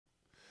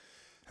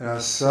And I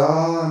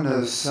saw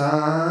no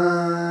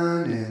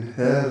sign in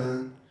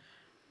heaven.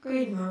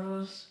 Great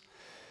marvels.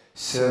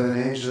 7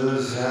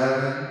 angels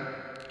having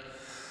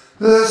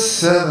the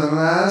 7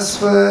 last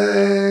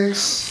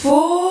plagues.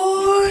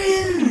 For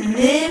in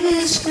them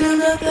is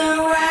filled up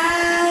the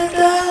wrath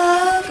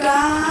of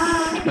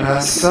God. And I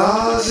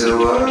saw as it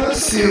were a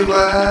steel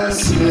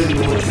glass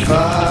mingled with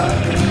fire.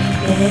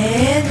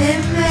 And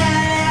them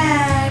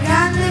that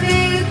got the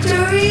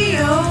victory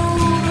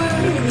over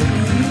the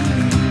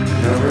beast.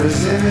 And over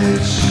his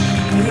image,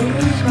 And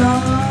over his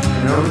mark,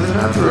 and over the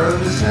number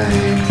of his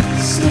name.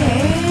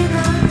 stand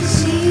on the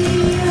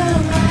sea of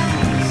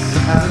glass.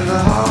 Having the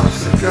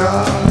harps of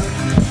God.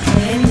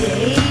 And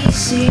they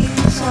sing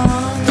the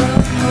song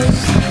of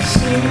most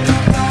of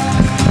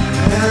God.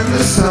 And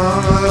the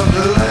song of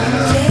the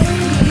Lamb. Say,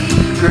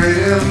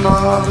 Great and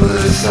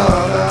marvellous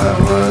are thy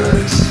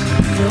works.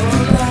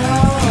 Lord God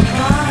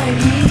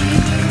Almighty,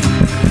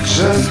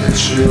 Just and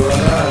true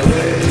are thy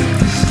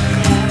ways.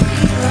 that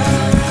we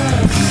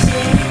love us,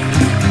 say,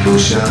 Who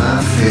shall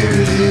not fear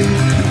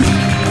thee?